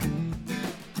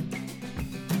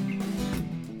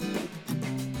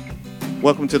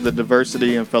Welcome to the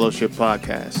Diversity and Fellowship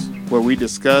Podcast, where we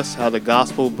discuss how the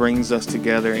gospel brings us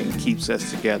together and keeps us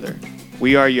together.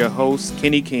 We are your hosts,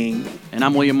 Kenny King. And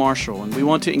I'm William Marshall, and we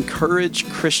want to encourage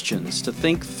Christians to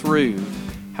think through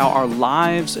how our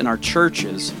lives and our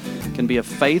churches can be a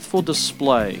faithful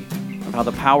display of how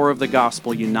the power of the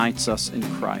gospel unites us in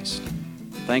Christ.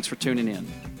 Thanks for tuning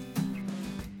in.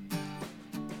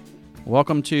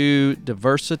 Welcome to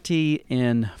Diversity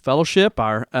in Fellowship,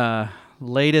 our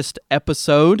latest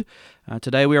episode.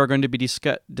 Today we are going to be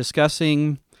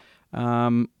discussing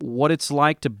what it's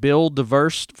like to build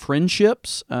diverse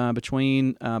friendships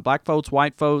between black folks,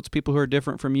 white folks, people who are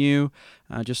different from you,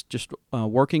 just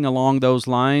working along those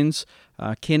lines.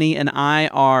 Kenny and I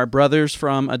are brothers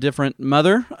from a different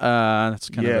mother. That's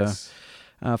kind of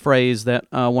a phrase that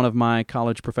one of my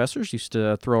college professors used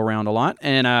to throw around a lot,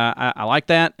 and I like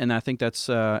that, and I think that's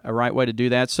a right way to do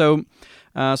that. So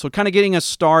kind of getting us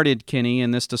started, Kenny,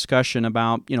 in this discussion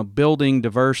about building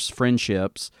diverse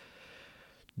friendships.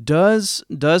 Does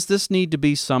this need to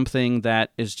be something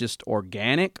that is just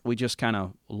organic? We just kind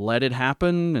of let it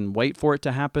happen and wait for it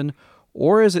to happen?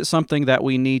 Or is it something that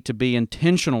we need to be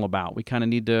intentional about? We kind of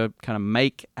need to kind of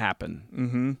make happen?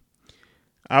 Mm-hmm.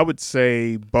 I would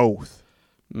say both.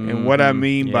 And what I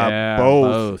mean by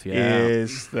both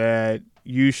is that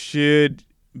you should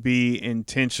be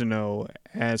intentional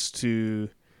as to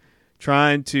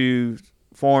trying to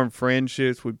form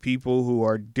friendships with people who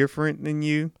are different than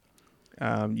you.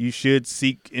 You should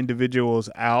seek individuals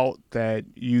out that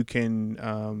you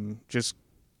can just,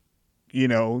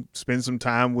 spend some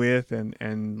time with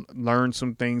and learn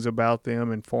some things about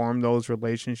them and form those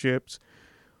relationships.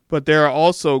 But there are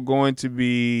also going to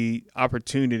be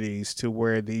opportunities to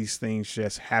where these things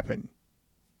just happen.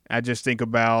 I just think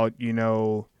about,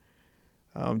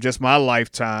 just my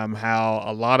lifetime, how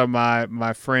a lot of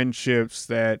my friendships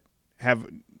that have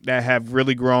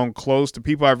really grown close to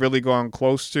people I've really grown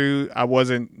close to, I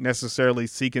wasn't necessarily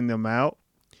seeking them out.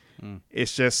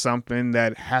 It's just something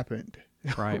that happened.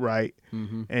 Right. Right.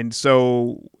 Mm-hmm. And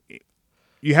so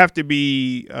you have to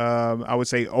be, I would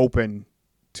say, open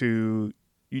to.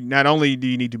 Not only do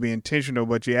you need to be intentional,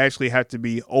 but you actually have to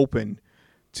be open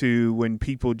to when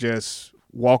people just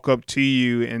walk up to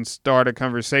you and start a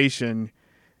conversation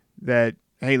that,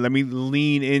 hey, let me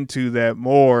lean into that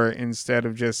more instead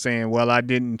of just saying, well, I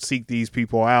didn't seek these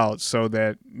people out so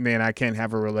that then I can't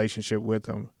have a relationship with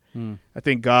them. I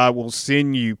think God will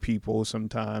send you people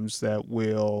sometimes that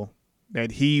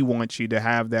he wants you to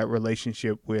have that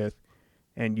relationship with.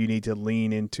 And you need to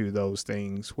lean into those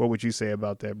things. What would you say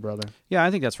about that, brother? Yeah,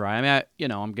 I think that's right. I mean,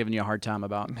 I'm giving you a hard time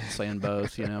about saying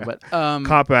both, but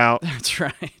cop out. That's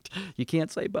right. You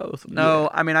can't say both. No, yeah.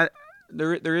 I mean,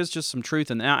 there is just some truth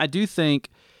in that. Now, I do think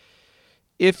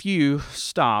if you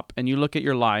stop and you look at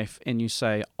your life and you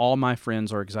say, all my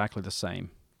friends are exactly the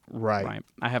same, right?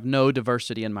 I have no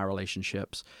diversity in my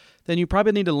relationships. Then you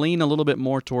probably need to lean a little bit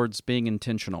more towards being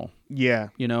intentional. Yeah.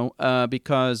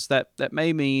 Because that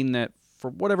may mean that for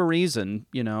whatever reason,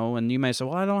 and you may say,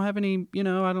 well, I don't have any, I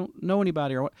don't know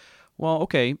anybody or what. Well,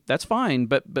 okay, that's fine,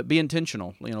 but be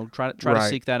intentional. Try to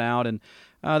seek that out, and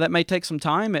that may take some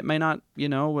time. It may not,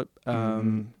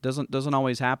 doesn't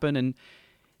always happen.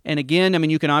 And again, I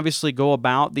mean, you can obviously go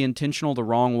about the intentional the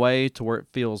wrong way to where it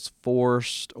feels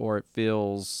forced or it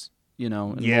feels,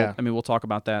 we'll talk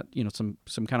about that,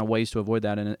 some kind of ways to avoid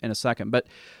that in a second. But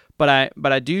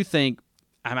I do think.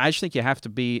 I just think you have to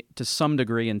be, to some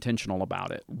degree, intentional about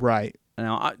it. Right.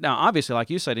 Now, obviously, like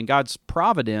you said, in God's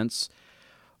providence,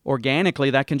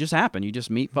 organically, that can just happen. You just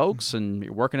meet folks, and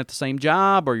you're working at the same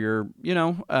job, or your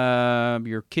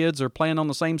kids are playing on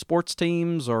the same sports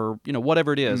teams, or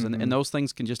whatever it is, and those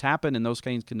things can just happen, and those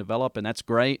things can develop, and that's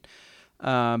great.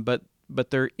 But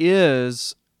there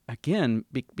is. Again,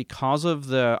 because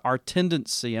of our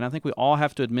tendency, and I think we all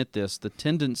have to admit this, the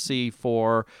tendency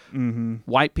for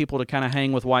white people to kind of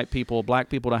hang with white people, black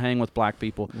people to hang with black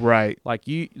people. Right. Like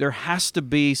there has to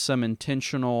be some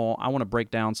intentional, I want to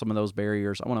break down some of those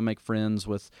barriers. I want to make friends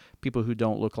with people who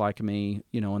don't look like me,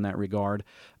 in that regard.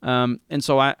 And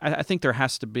so I think there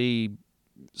has to be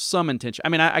some intention. I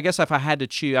mean, I guess if I had to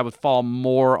choose, I would fall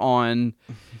more on,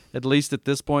 at least at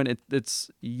this point,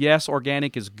 it's yes,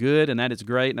 organic is good, and that is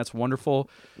great, and that's wonderful.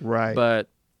 Right. But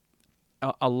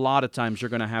a lot of times you're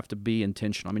going to have to be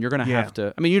intentional. I mean, you're going to have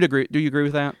to. I mean, you'd agree. Do you agree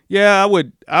with that? Yeah,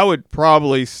 I would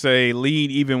probably say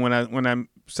lead, even when I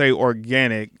say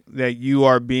organic, that you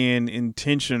are being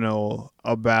intentional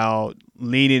about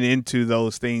leaning into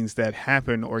those things that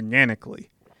happen organically.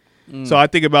 So I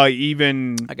think about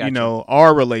even,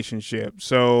 our relationship.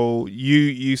 So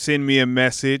you send me a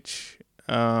message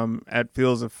at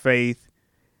Fields of Faith,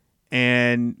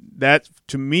 And that,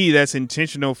 to me, that's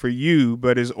intentional for you,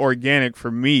 but is organic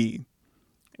for me.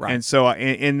 Right. And so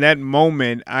in that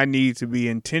moment, I need to be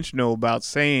intentional about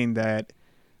saying that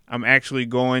I'm actually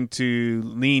going to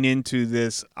lean into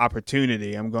this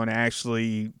opportunity. I'm going to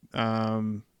actually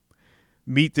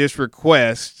meet this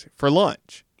request for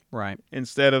lunch. Right.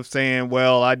 Instead of saying,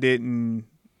 well,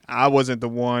 I wasn't the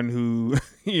one who,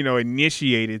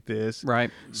 initiated this.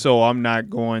 Right. So I'm not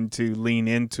going to lean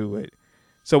into it.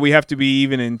 So we have to be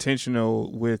even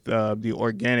intentional with the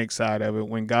organic side of it.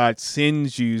 When God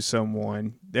sends you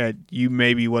someone that you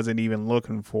maybe wasn't even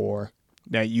looking for,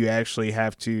 that you actually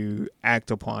have to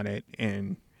act upon it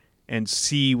and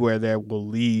see where that will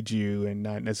lead you, and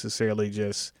not necessarily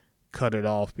just cut it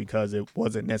off because it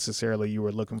wasn't necessarily you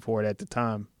were looking for it at the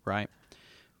time. Right.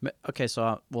 Okay,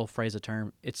 so we'll phrase a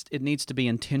term. It needs to be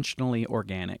intentionally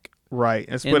organic. Right.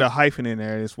 Let's put a hyphen in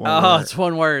there. It's one word. Oh, it's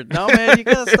one word. No, man, you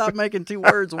got to stop making two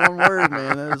words one word,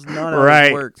 man. That is not how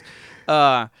it works.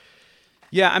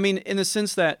 Yeah, I mean, in the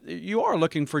sense that you are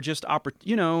looking for just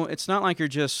it's not like you're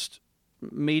just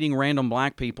meeting random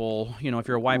black people. If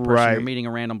you're a white person, you're meeting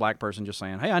a random black person just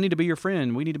saying, hey, I need to be your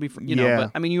friend. We need to be,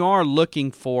 But, I mean, you are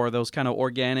looking for those kind of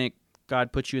organic,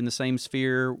 God puts you in the same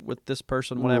sphere with this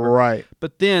person, whatever. Right.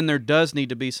 But then there does need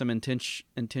to be some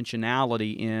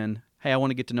intentionality in, hey, I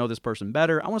want to get to know this person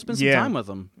better. I want to spend some time with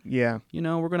them. Yeah.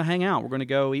 We're going to hang out. We're going to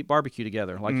go eat barbecue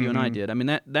together like you and I did. I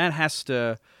mean, that has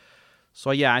to...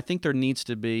 So, yeah, I think there needs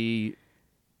to be...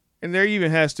 And there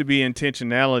even has to be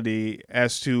intentionality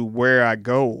as to where I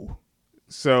go.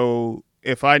 So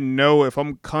if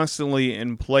I'm constantly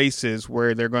in places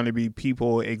where there are going to be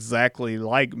people exactly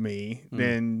like me,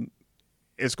 then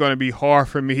it's going to be hard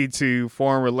for me to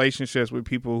form relationships with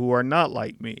people who are not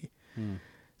like me.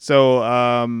 So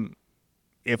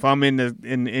if I'm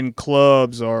in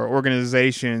clubs or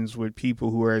organizations with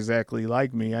people who are exactly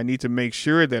like me, I need to make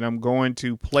sure that I'm going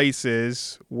to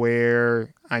places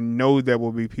where I know there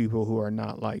will be people who are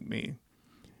not like me.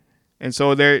 And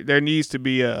so there needs to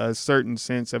be a certain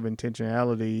sense of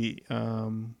intentionality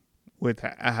with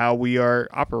how we are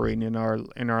operating in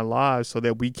our lives, so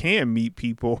that we can meet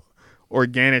people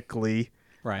organically,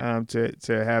 right? To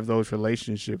have those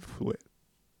relationships with.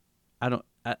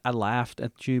 I laughed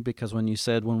at you because when you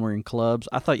said when we're in clubs,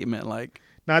 I thought you meant like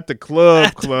not the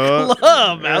club. I was like,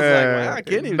 wow, I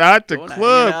can't even. Not the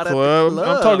club.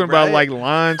 I'm talking about like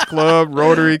Lions Club,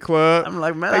 Rotary Club. I'm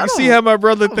like, man, you see how my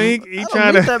brother think? He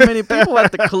trying to that many people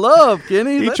at the club,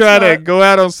 Kenny. He trying to go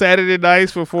out on Saturday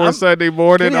nights before Sunday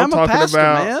morning. Kenny, I'm talking pastor,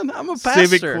 about man. I'm a pastor.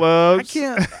 Civic clubs.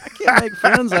 I can't make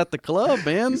friends at the club,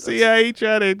 man. See how he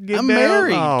trying to get I'm down?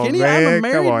 married, Oh, Kenny. man. I'm a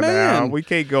married Come on man. Now. We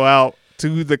can't go out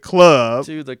to the club.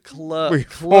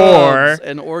 Clubs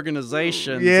and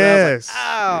organizations. Yes. Like,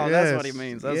 oh, yes. That's what he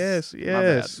means.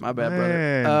 Yes. My bad,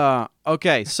 brother.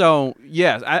 Okay, so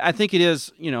yes, I think it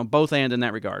is, both and in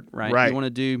that regard, right? Right. You want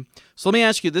to do. So let me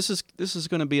ask you. This is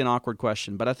going to be an awkward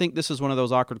question, but I think this is one of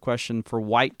those awkward questions for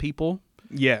white people.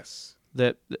 Yes.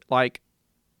 That like,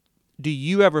 do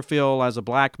you ever feel as a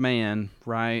black man,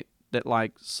 right, that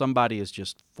like somebody is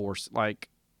just forced, like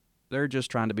they're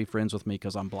just trying to be friends with me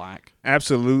because I'm black?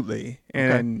 Absolutely.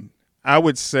 And I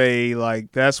would say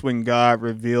like that's when God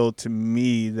revealed to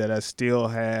me that I still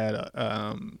had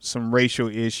some racial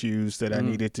issues that I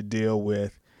needed to deal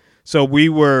with. So we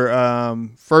were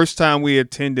first time we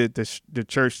attended the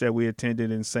church that we attended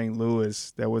in St.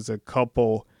 Louis, there was a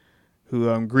couple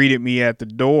who greeted me at the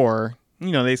door.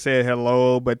 They said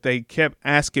hello, but they kept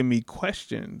asking me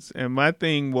questions. And my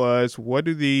thing was, what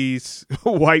do these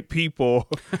white people,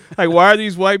 like, why are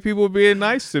these white people being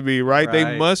nice to me, right?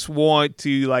 They must want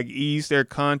to, like, ease their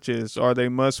conscience, or they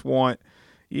must want,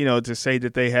 to say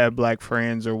that they have black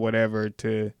friends or whatever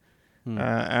to,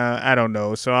 I don't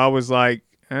know. So I was like,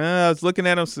 I was looking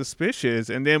at them suspicious.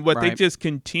 And then, they just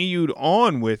continued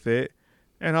on with it.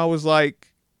 And I was like,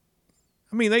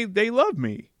 I mean, they love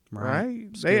me. Right?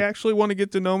 They actually want to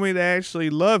get to know me. They actually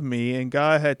love me. And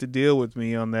God had to deal with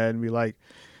me on that and be like,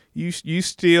 you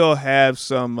still have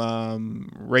some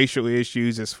racial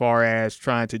issues as far as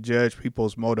trying to judge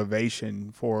people's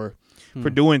motivation for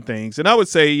doing things. And I would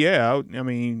say, I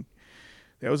mean,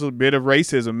 there was a bit of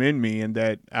racism in me, and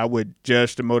that I would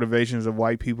judge the motivations of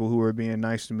white people who were being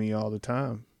nice to me all the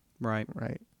time. Right.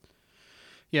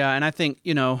 Yeah. And I think,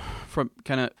 from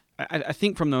kind of, I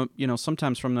think from the,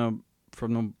 sometimes from the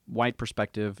white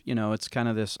perspective, it's kind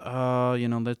of this,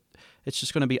 that it's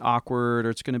just going to be awkward,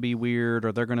 or it's going to be weird,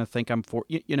 or they're going to think I'm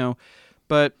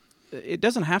but it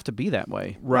doesn't have to be that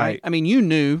way. Right. I mean, you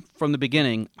knew from the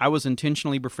beginning I was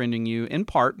intentionally befriending you in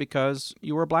part because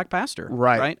you were a black pastor.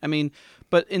 Right. I mean,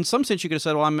 but in some sense you could have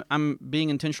said, well, I'm being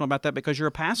intentional about that because you're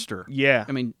a pastor. Yeah.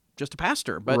 I mean, just a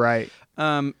pastor. But, right.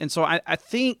 And so I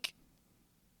think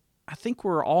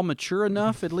we're all mature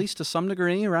enough, at least to some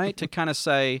degree, right, to kind of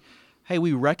say, hey,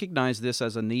 we recognize this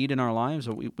as a need in our lives.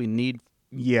 We need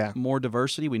more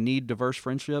diversity. We need diverse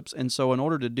friendships. And so in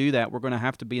order to do that, we're going to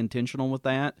have to be intentional with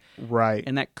that. Right.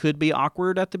 And that could be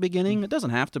awkward at the beginning. It doesn't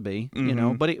have to be,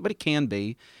 but it can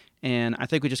be. And I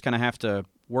think we just kind of have to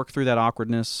work through that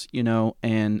awkwardness,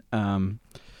 and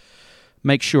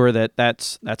make sure that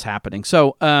that's happening.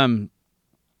 So,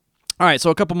 all right,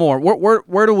 so a couple more.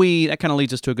 Where do we? That kind of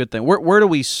leads us to a good thing. Where do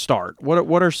we start?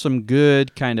 What are some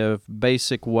good kind of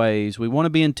basic ways? We want to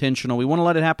be intentional. We want to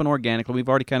let it happen organically. We've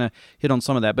already kind of hit on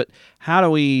some of that, but how do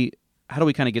we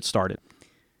kind of get started?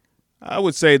 I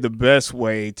would say the best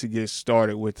way to get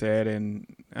started with that, and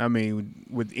I mean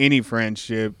with any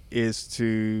friendship, is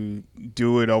to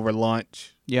do it over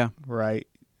lunch. Yeah. Right.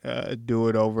 Do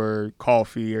it over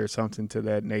coffee or something to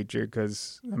that nature.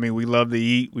 Because I mean, we love to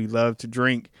eat. We love to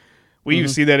drink. We even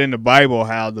see that in the Bible,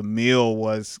 how the meal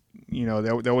was,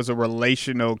 there was a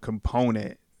relational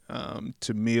component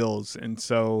to meals. And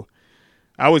so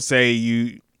I would say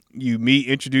you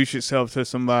introduce yourself to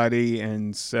somebody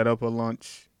and set up a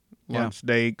lunch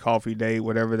date, coffee date,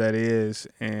 whatever that is.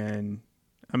 And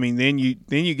I mean, then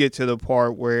you get to the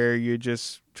part where you're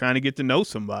just trying to get to know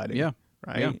somebody. Yeah.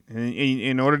 Right. Yeah. And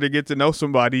in order to get to know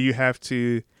somebody, you have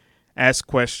to ask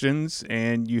questions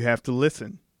and you have to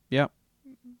listen. Yeah.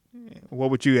 What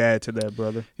would you add to that,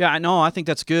 brother? Yeah, I think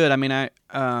that's good. I mean, I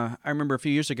remember a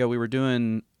few years ago we were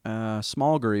doing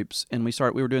small groups, and we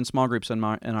were doing small groups in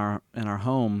our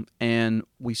home, and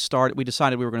we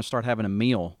decided we were going to start having a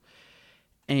meal,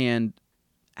 and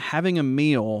having a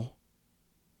meal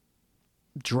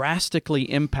drastically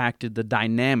impacted the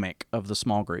dynamic of the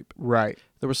small group. Right.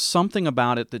 There was something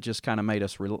about it that just kind of made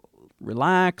us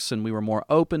relax, and we were more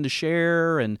open to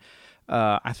share, and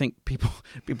I think people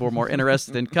were more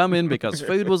interested in coming because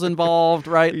food was involved,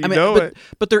 right?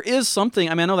 But there is something.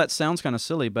 I mean, I know that sounds kind of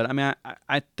silly, but I mean,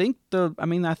 I think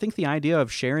the idea of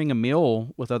sharing a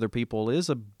meal with other people is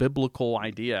a biblical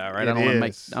idea, right? I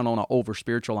don't want to over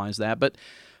spiritualize that, but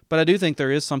I do think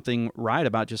there is something right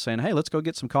about just saying, hey, let's go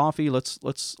get some coffee, let's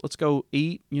go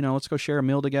eat, let's go share a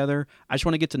meal together. I just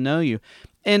want to get to know you.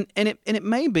 And it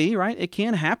may be, right? It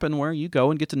can happen where you go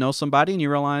and get to know somebody and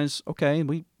you realize, okay,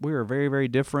 we are very, very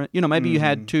different. Maybe you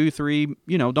had 2, 3,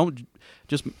 don't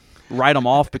just write them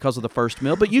off because of the first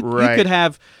meal, but you could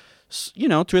have, 2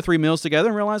 or 3 meals together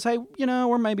and realize, hey,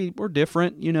 we're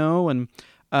different, and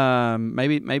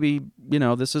maybe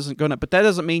this isn't going to, but that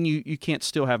doesn't mean you can't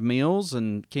still have meals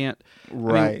and can't.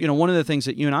 Right. I mean, one of the things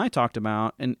that you and I talked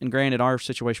about, and granted our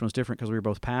situation was different because we were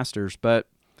both pastors, but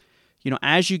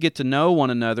as you get to know one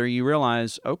another, you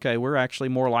realize, okay, we're actually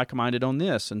more like-minded on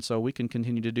this, and so we can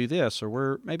continue to do this, or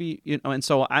we're maybe, and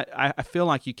so I feel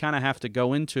like you kind of have to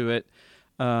go into it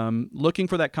looking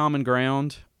for that common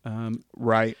ground.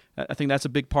 Right. I think that's a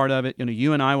big part of it.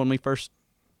 You and I, when the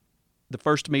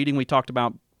first meeting, we talked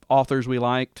about authors we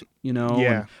liked,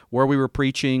 and where we were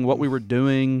preaching, what we were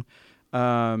doing.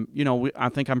 I'm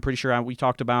pretty sure we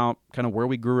talked about kind of where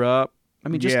we grew up. I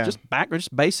mean, just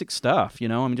basic stuff,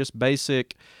 just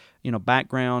basic,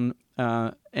 background.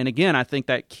 And again, I think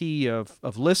that key of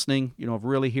listening, of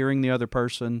really hearing the other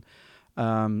person,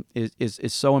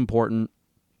 is so important.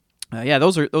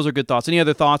 Those are good thoughts. Any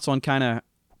other thoughts on kind of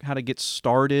how to get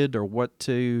started or what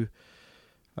to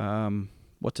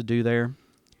do there?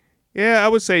 Yeah, I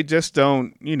would say just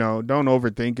don't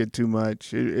overthink it too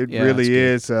much. It really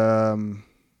is.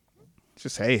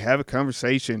 Just, hey, have a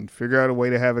conversation. Figure out a way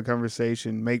to have a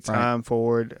conversation. Make time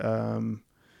for it.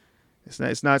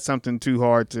 It's not something too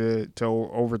hard to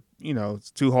over.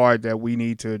 It's too hard that we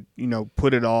need to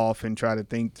put it off and try to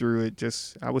think through it.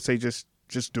 I would say just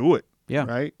do it. Yeah.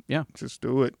 Right. Yeah. Just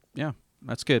do it. Yeah.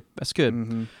 That's good. That's good.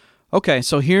 Mm-hmm. Okay,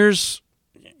 so here's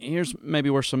maybe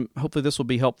where hopefully this will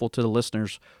be helpful to the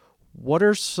listeners. What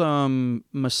are some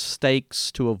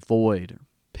mistakes to avoid,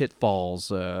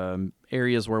 pitfalls,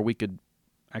 areas where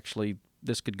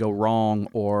this could go wrong,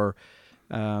 or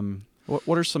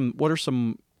what are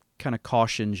some kind of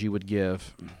cautions you would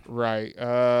give? Right.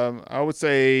 I would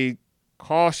say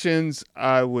cautions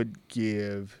I would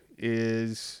give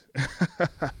is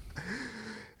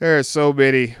there are so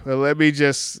many. But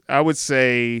I would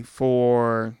say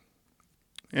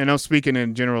and I'm speaking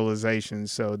in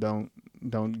generalizations, so don't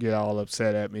get all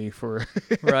upset at me for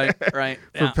right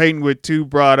for painting with too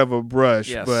broad of a brush.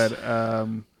 Yes. But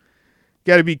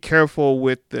got to be careful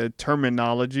with the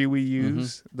terminology we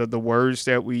use, the words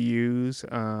that we use.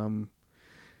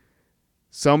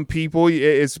 Some people,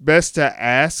 it's best to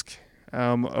ask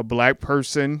a black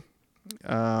person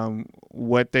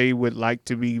what they would like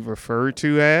to be referred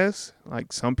to as.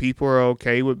 Like, some people are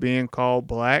okay with being called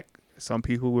black. Some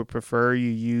people would prefer you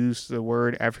use the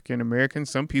word African American.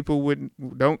 Some people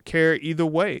don't care either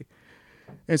way.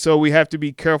 And so we have to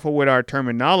be careful with our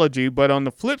terminology. But on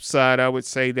the flip side, I would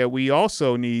say that we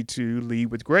also need to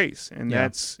lead with grace. And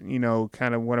that's,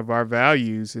 kind of one of our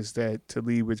values, is that to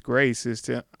lead with grace is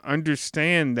to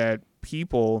understand that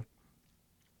people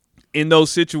in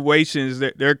those situations,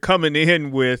 that they're coming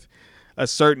in with a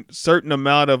certain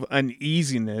amount of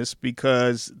uneasiness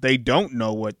because they don't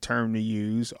know what term to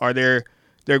use, or they're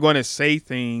going to say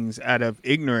things out of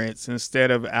ignorance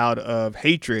instead of out of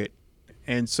hatred.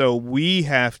 And so we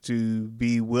have to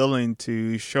be willing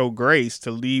to show grace,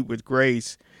 to lead with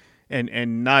grace,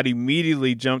 and not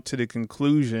immediately jump to the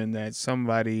conclusion that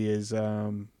somebody is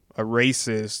a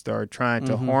racist or trying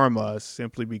to harm us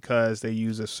simply because they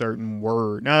use a certain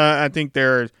word. Now, I think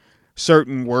there are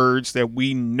certain words that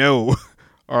we know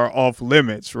are off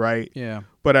limits, right? Yeah.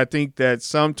 But I think that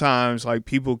sometimes, like,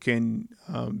 people can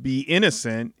be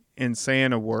innocent in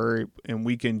saying a word, and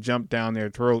we can jump down their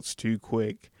throats too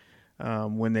quick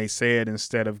when they say it,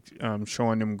 instead of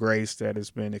showing them grace that has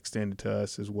been extended to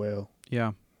us as well.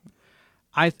 Yeah.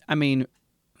 I mean,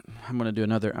 I'm going to do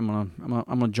another. I'm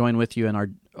going to join with you in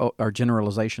our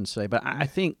generalizations today. But I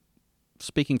think,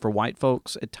 speaking for white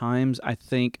folks, at times I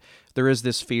think there is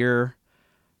this fear.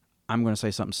 I'm going to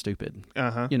say something stupid.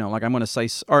 Like, I'm going to say,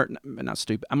 or not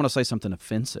stupid. I'm going to say something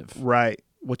offensive. Right.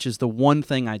 Which is the one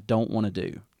thing I don't want to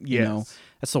do. Yes.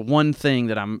 That's the one thing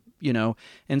that I'm,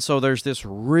 and so there's this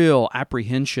real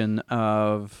apprehension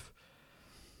of,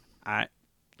 is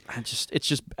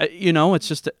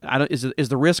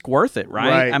the risk worth it,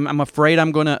 right? I'm afraid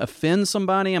I'm going to offend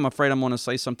somebody. I'm afraid I'm going to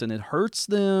say something that hurts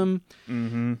them.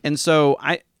 Mm-hmm. And so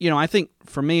I think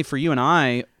for you and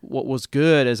I, what was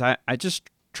good is I just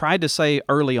tried to say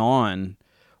early on,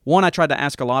 I tried to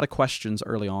ask a lot of questions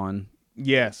early on.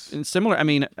 Yes. And similar, I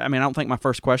mean, I don't think my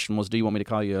first question was, do you want me to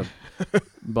call you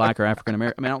black or African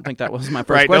American? I don't think that was my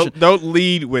first question. Don't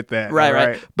lead with that.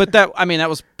 Right. But that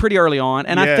was pretty early on.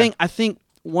 And I think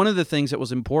one of the things that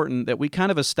was important, that we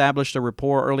kind of established a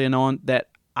rapport early on, that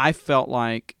I felt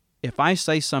like if I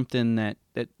say something that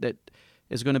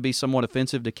is going to be somewhat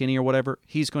offensive to Kenny or whatever,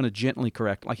 he's going to gently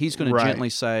correct. Like, he's going to gently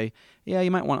say, yeah, you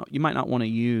might not want to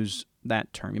use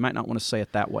that term. You might not want to say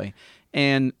it that way.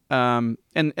 And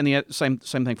the same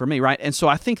thing for me, right? And so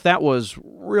I think that was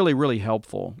really, really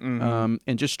helpful.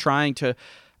 And just trying to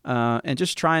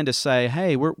say,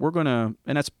 hey, we're gonna,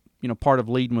 and that's part of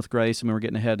leading with grace. I mean, we're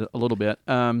getting ahead a little bit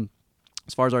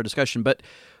as far as our discussion, but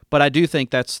I do think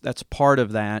that's part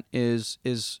of that is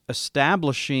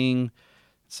establishing.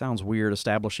 It sounds weird,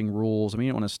 establishing rules. I mean,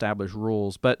 you don't want to establish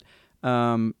rules, but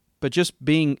just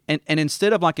being, and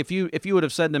instead of, like, if you would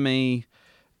have said to me,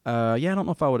 I don't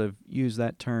know if I would have used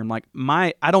that term. Like,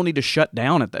 I don't need to shut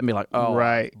down at that and be like, oh,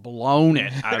 right, blown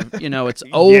it. It's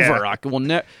over.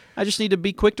 Yeah. I just need to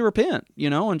be quick to repent,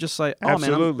 and just say, oh,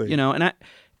 absolutely. Man, and I,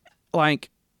 like,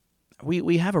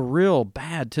 we have a real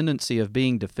bad tendency of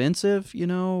being defensive,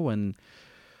 and.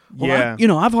 Well,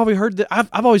 yeah. I've always heard that.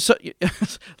 I've always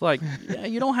like, yeah,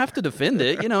 you don't have to defend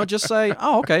it. Just say,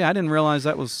 oh, okay, I didn't realize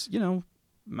that was,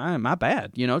 my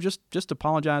bad. Just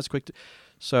apologize quick.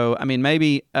 So, I mean,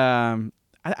 maybe I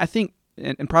think,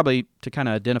 and probably to kind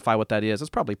of identify what that is, it's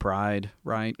probably pride,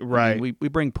 right? Right. I mean, we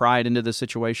bring pride into the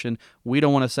situation. We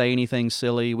don't want to say anything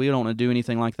silly. We don't want to do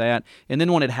anything like that. And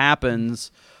then when it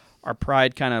happens, our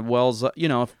pride kind of wells up,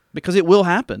 because it will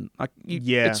happen. Like,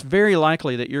 it's very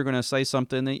likely that you're going to say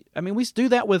something that, I mean, we do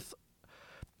that with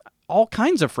all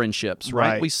kinds of friendships,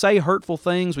 right? We say hurtful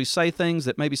things. We say things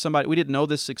that maybe we didn't know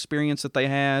this experience that they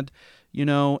had,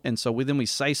 and so then we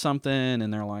say something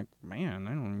and they're like,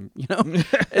 man, I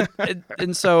don't,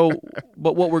 and so,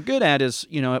 but what we're good at is,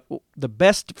 the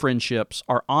best friendships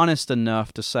are honest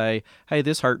enough to say, hey,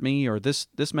 this hurt me, or this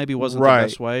maybe wasn't the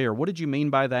best way, or what did you mean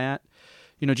by that?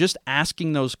 Just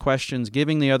asking those questions,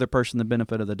 giving the other person the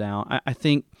benefit of the doubt. I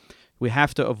think we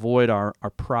have to avoid our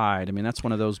pride. I mean, that's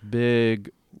one of those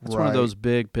big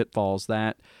pitfalls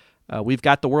that we've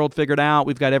got the world figured out.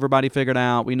 We've got everybody figured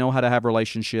out. We know how to have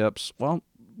relationships. Well,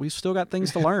 we've still got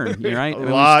things to learn, right?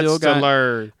 Lots to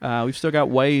learn. We've still got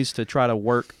ways to try to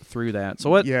work through that. So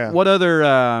what other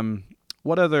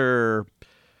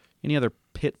any other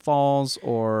pitfalls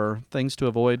or things to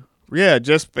avoid? Yeah,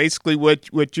 just basically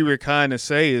what you were kind of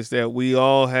saying is that we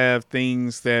all have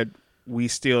things that we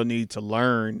still need to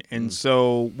learn. And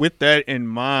so with that in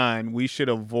mind, we should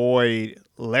avoid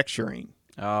lecturing.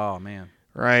 Oh, man.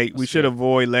 Right. We should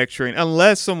avoid lecturing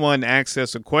unless someone asks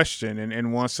us a question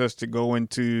and wants us to go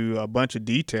into a bunch of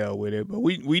detail with it. But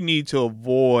we need to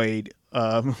avoid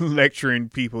lecturing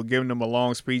people, giving them a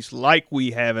long speech like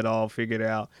we have it all figured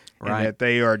out and that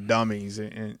they are dummies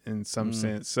in some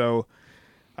sense. So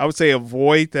I would say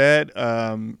avoid that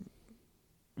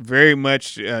very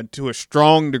much to a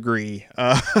strong degree.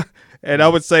 And I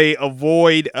would say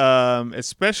avoid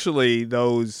especially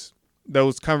those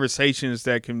conversations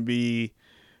that can be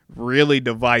really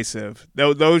divisive.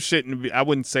 Those shouldn't be. I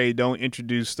wouldn't say don't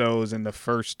introduce those in the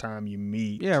first time you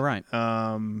meet. Yeah, right.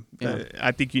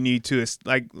 I think you need to,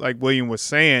 like William was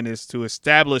saying, is to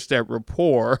establish that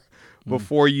rapport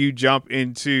before you jump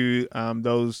into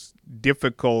those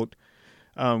difficult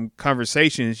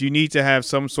conversations. You need to have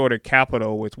some sort of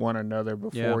capital with one another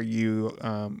before you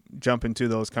jump into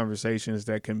those conversations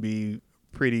that can be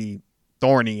pretty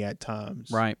thorny at times.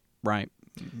 Right.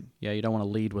 Yeah, you don't want to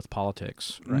lead with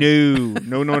politics. Right? No.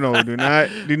 Do not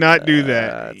do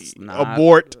that.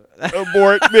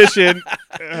 Abort mission.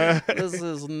 This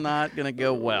is not going to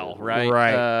go well, right?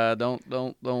 Right.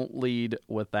 Don't lead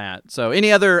with that. So,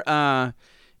 any other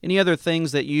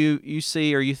things that you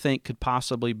see or you think could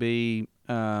possibly be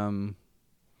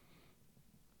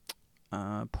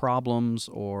problems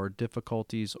or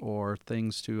difficulties or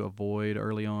things to avoid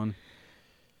early on?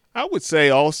 I would say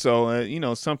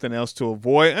also, something else to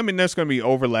avoid. I mean, there's going to be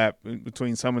overlap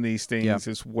between some of these things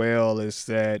as well. Is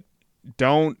that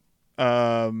don't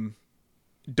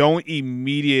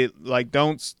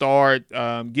start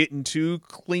getting too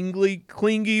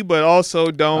clingy, but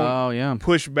also don't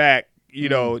push back.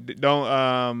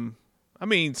 Don't.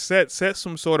 Set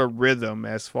some sort of rhythm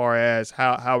as far as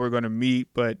how we're going to meet,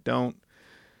 but don't.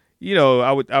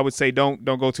 I would say don't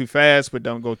go too fast, but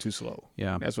don't go too slow.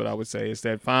 Yeah, that's what I would say. Is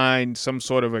that find some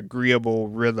sort of agreeable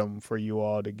rhythm for you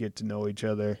all to get to know each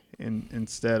other,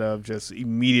 instead of just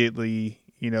immediately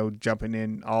jumping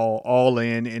in all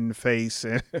in the face,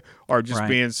 or just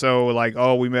being so like,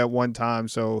 oh, we met one time,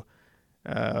 so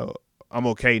I'm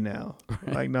okay now.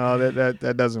 Like, no,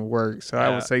 that doesn't work. So I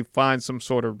would say find some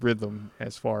sort of rhythm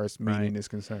as far as meeting is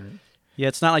concerned. Yeah,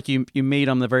 it's not like you meet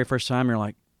them the very first time. You're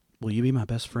like, will you be my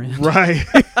best friend? Right.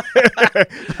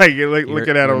 Like you're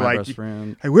looking at them like,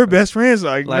 hey, we're best friends.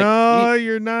 Like no,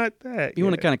 you're not that. You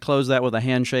want to kind of close that with a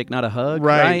handshake, not a hug,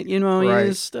 right? You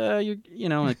just,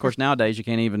 and of course nowadays you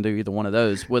can't even do either one of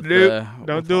those.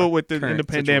 Don't do it in the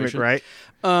pandemic, right?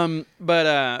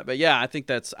 But yeah, I think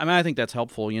that's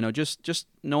helpful. Just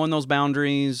knowing those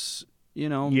boundaries.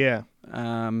 Yeah.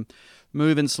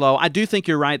 Moving slow. I do think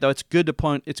you're right, though. It's good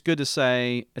to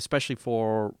say, especially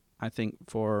for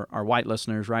our white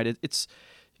listeners, right? It's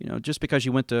just because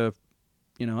you went to,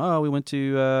 we went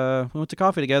to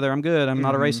coffee together. I'm good. I'm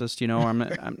not a racist.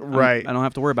 Right. I don't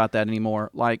have to worry about that anymore.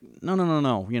 Like, no.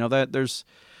 That there's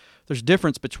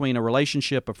difference between a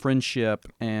relationship, a friendship,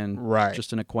 and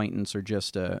just an acquaintance or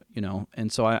just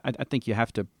And so I think you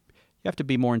have to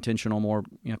be more intentional.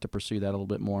 You have to pursue that a little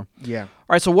bit more. Yeah. All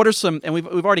right. So what are some? And we've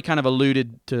already kind of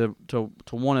alluded to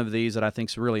one of these that I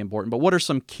think is really important. But what are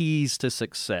some keys to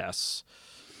success?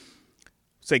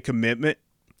 Say commitment.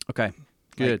 Okay.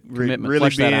 Good. Like commitment. Really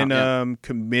Flesh being that out.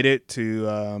 Committed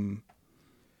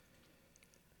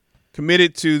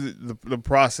to the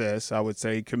process. I would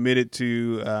say committed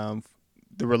to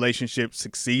the relationship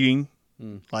succeeding.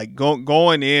 Like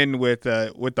going in with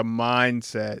the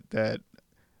mindset that.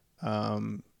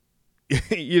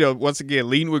 Once again,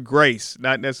 leading with grace,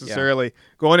 not necessarily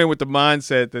going in with the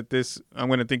mindset that I'm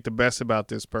going to think the best about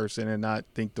this person and not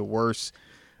think the worst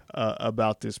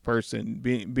about this person.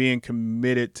 Being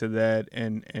committed to that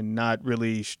and not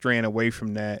really straying away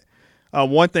from that.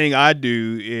 One thing I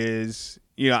do is,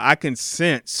 I can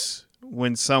sense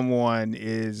when someone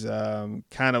is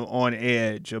kind of on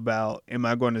edge about, am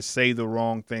I going to say the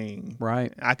wrong thing?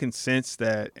 Right. I can sense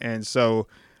that, and so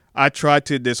I try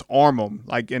to disarm them,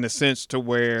 like in a sense to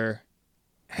where,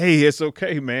 hey, it's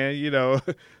okay, man. Yeah,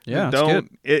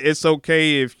 it's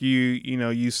okay if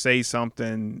you say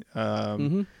something,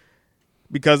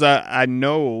 because I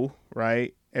know,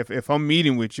 right. If I'm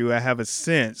meeting with you, I have a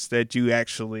sense that you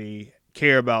actually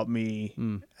care about me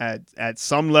at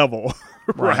some level,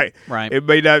 right? Right. It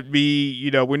may not be,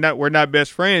 we're not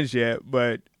best friends yet,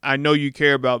 but I know you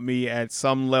care about me at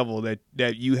some level that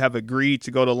you have agreed to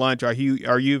go to lunch or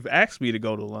you've asked me to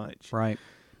go to lunch. Right.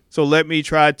 So let me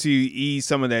try to ease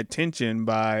some of that tension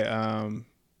by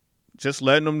just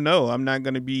letting them know I'm not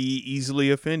going to be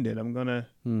easily offended. I'm gonna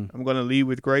lead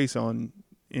with grace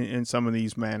in some of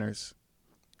these manners.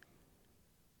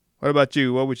 What about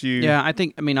you? What would you? Yeah,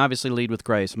 I mean, obviously lead with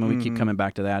grace. I mean, we keep coming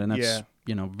back to that, and that's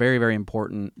very, very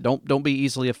important. Don't be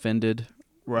easily offended,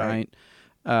 right?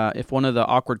 If one of the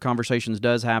awkward conversations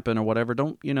does happen or whatever,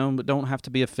 don't have to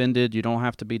be offended. You don't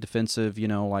have to be defensive.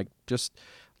 Just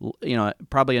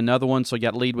probably another one. So you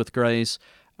got lead with grace.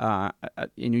 And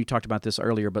you talked about this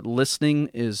earlier, but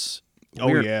listening is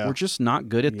we're just not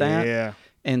good at that. Yeah.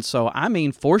 And so, I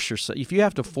mean, force yourself. If you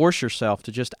have to force yourself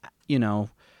to just,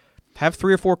 have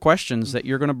 3 or 4 questions that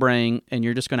you're going to bring, and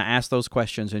you're just going to ask those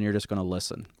questions, and you're just going to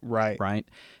listen. Right. Right.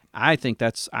 I think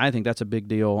that's a big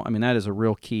deal. I mean, that is a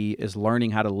real key, is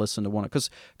learning how to listen to one, because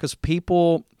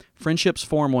friendships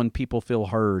form when people feel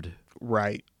heard.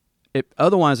 Right.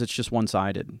 Otherwise, it's just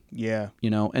one-sided. Yeah.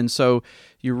 And so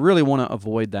you really want to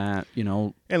avoid that.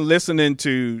 And listening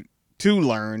to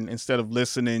learn instead of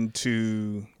listening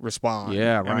to respond.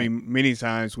 Yeah, right. I mean, many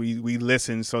times we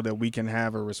listen so that we can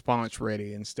have a response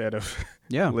ready instead of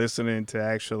listening to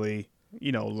actually,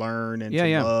 learn and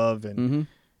love and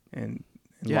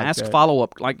ask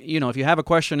follow-up. If you have a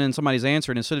question and somebody's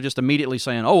answered, instead of just immediately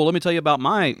saying, oh, well, let me tell you about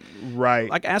my... Right.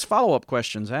 Ask follow-up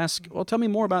questions. Ask, well, tell me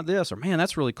more about this, or, man,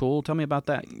 that's really cool. Tell me about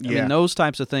that. Yeah. I mean, those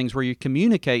types of things where you're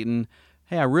communicating,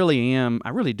 hey, I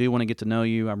really do want to get to know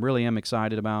you. I really am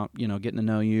excited about, getting to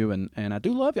know you, and I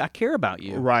do love you. I care about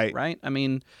you. Right. Right? I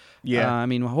mean,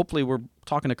 hopefully we're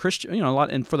talking to Christians, a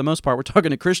lot, and for the most part, we're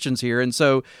talking to Christians here. And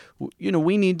so,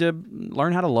 we need to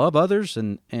learn how to love others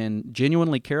and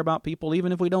genuinely care about people,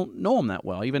 even if we don't know them that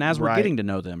well, even as we're getting to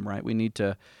know them, right? We need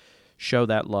to show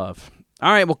that love.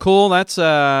 All right, well, cool. That's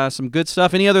some good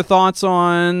stuff. Any other thoughts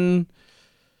on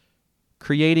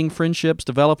creating friendships,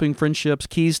 developing friendships,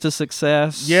 keys to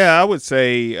success? Yeah, I would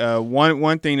say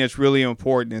one thing that's really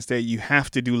important is that you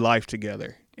have to do life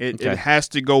together. It has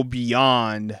to go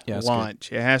beyond lunch.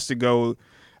 Good. It has to go.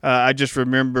 I just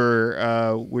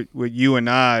remember with you and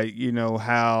I,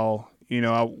 how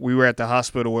we were at the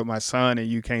hospital with my son, and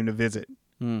you came to visit.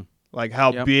 Like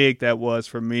how big that was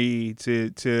for me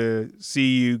to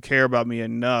see you care about me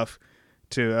enough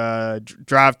to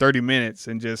drive 30 minutes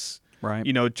and just. Right.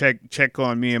 Check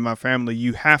on me and my family.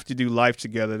 You have to do life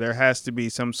together. There has to be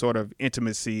some sort of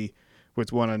intimacy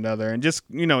with one another, and just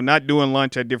not doing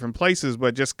lunch at different places,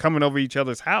 but just coming over each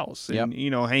other's house and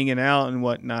hanging out and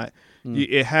whatnot.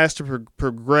 It has to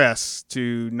progress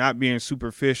to not being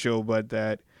superficial, but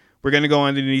that we're going to go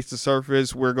underneath the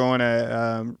surface. We're going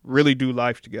to really do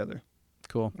life together.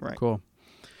 Cool. Right. Cool.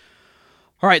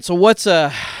 All right, so what's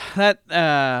that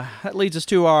leads us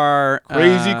to our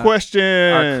crazy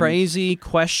question. Our crazy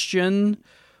question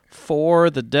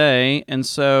for the day. And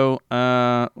so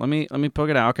let me poke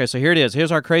it out. Okay, so here it is.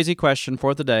 Here's our crazy question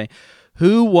for the day.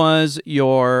 Who was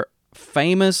your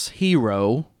famous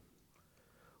hero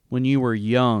when you were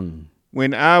young?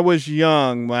 When I was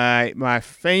young, my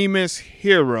famous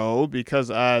hero,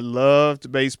 because I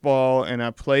loved baseball and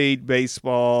I played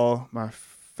baseball, my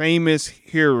famous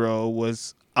hero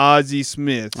was Ozzie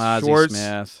Smith,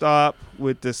 shortstop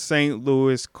with the St.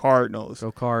 Louis Cardinals.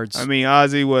 Go Cards. I mean,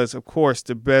 Ozzie was, of course,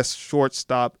 the best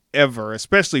shortstop ever,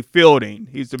 especially fielding.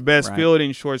 He's the best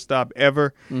fielding shortstop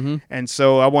ever. Mm-hmm. And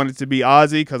so I wanted to be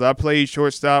Ozzie because I played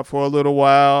shortstop for a little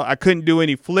while. I couldn't do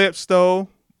any flips, though,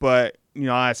 but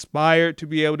I aspired to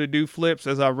be able to do flips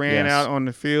as I ran out on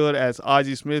the field as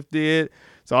Ozzie Smith did.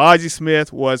 So Ozzie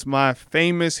Smith was my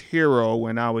famous hero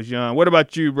when I was young. What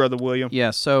about you, Brother William?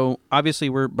 Yeah, so obviously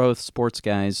we're both sports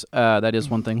guys. That is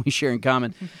one thing we share in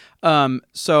common.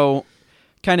 So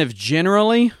kind of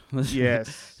generally, I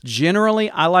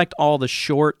liked all the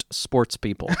short sports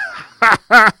people.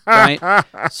 Right?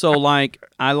 So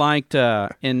I liked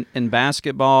in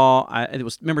basketball,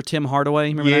 remember Tim Hardaway?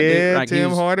 Remember that dude? Like,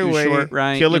 Tim Hardaway. Short,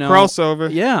 right? Killer crossover.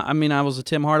 Yeah, I mean, I was a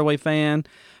Tim Hardaway fan.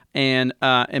 And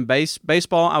in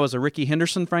baseball, I was a Ricky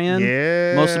Henderson fan,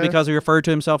 mostly because he referred to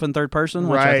himself in third person,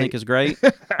 which I think is great.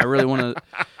 I really want to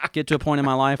get to a point in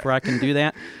my life where I can do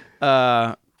that,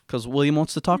 because William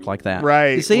wants to talk like that.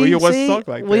 Right. You see? William wants to talk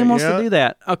like that. William wants to do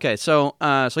that. Okay, so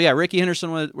Ricky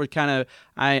Henderson would kind of.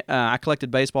 I collected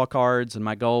baseball cards, and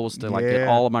my goal was to get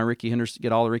all the Ricky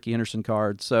Henderson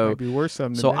cards. So might be worth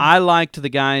something. So I liked the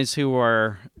guys who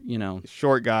were.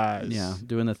 Short guys. Yeah,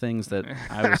 doing the things that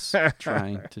I was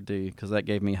trying to do, because that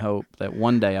gave me hope that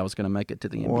one day I was going to make it to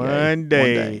the NBA. One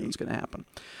day it was going to happen.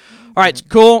 All right,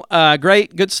 cool.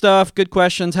 Great, good stuff, good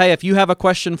questions. Hey, if you have a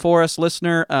question for us,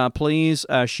 listener, please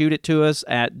shoot it to us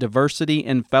at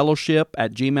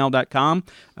diversityinfellowship@gmail.com.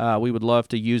 We would love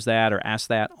to use that or ask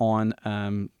that on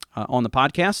the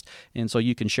podcast, and so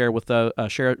you can share with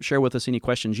us any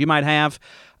questions you might have.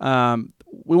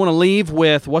 We want to leave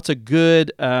with what's a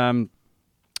good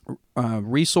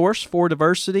resource for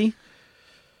diversity.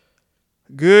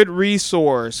 good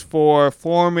resource for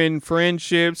forming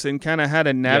friendships and kind of how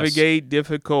to navigate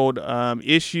difficult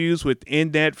issues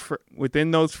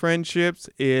within those friendships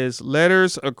is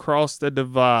Letters Across the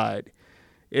Divide.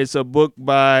 It's a book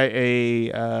by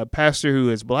a pastor who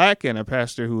is black and a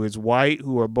pastor who is white,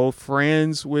 who are both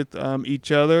friends with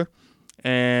each other.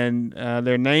 And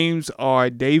their names are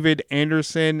David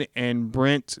Anderson and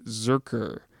Brent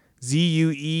Zuercher.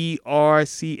 Zuercher.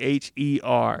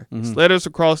 Mm-hmm. Letters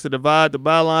Across the Divide. The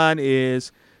byline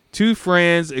is 2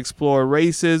 friends explore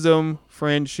racism,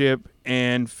 friendship,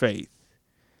 and faith.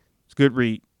 It's a good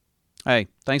read. Hey,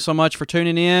 thanks so much for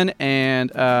tuning in, and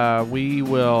we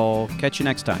will catch you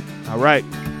next time. All right.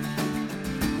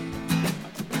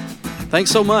 Thanks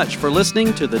so much for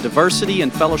listening to the Diversity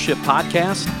and Fellowship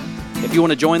Podcast. If you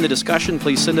want to join the discussion,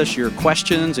 please send us your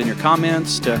questions and your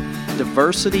comments to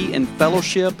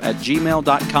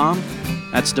diversityandfellowship@gmail.com.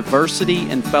 That's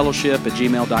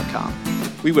diversityandfellowship@gmail.com.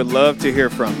 We would love to hear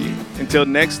from you. Until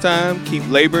next time, keep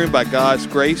laboring by God's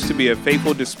grace to be a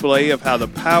faithful display of how the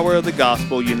power of the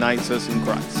gospel unites us in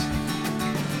Christ.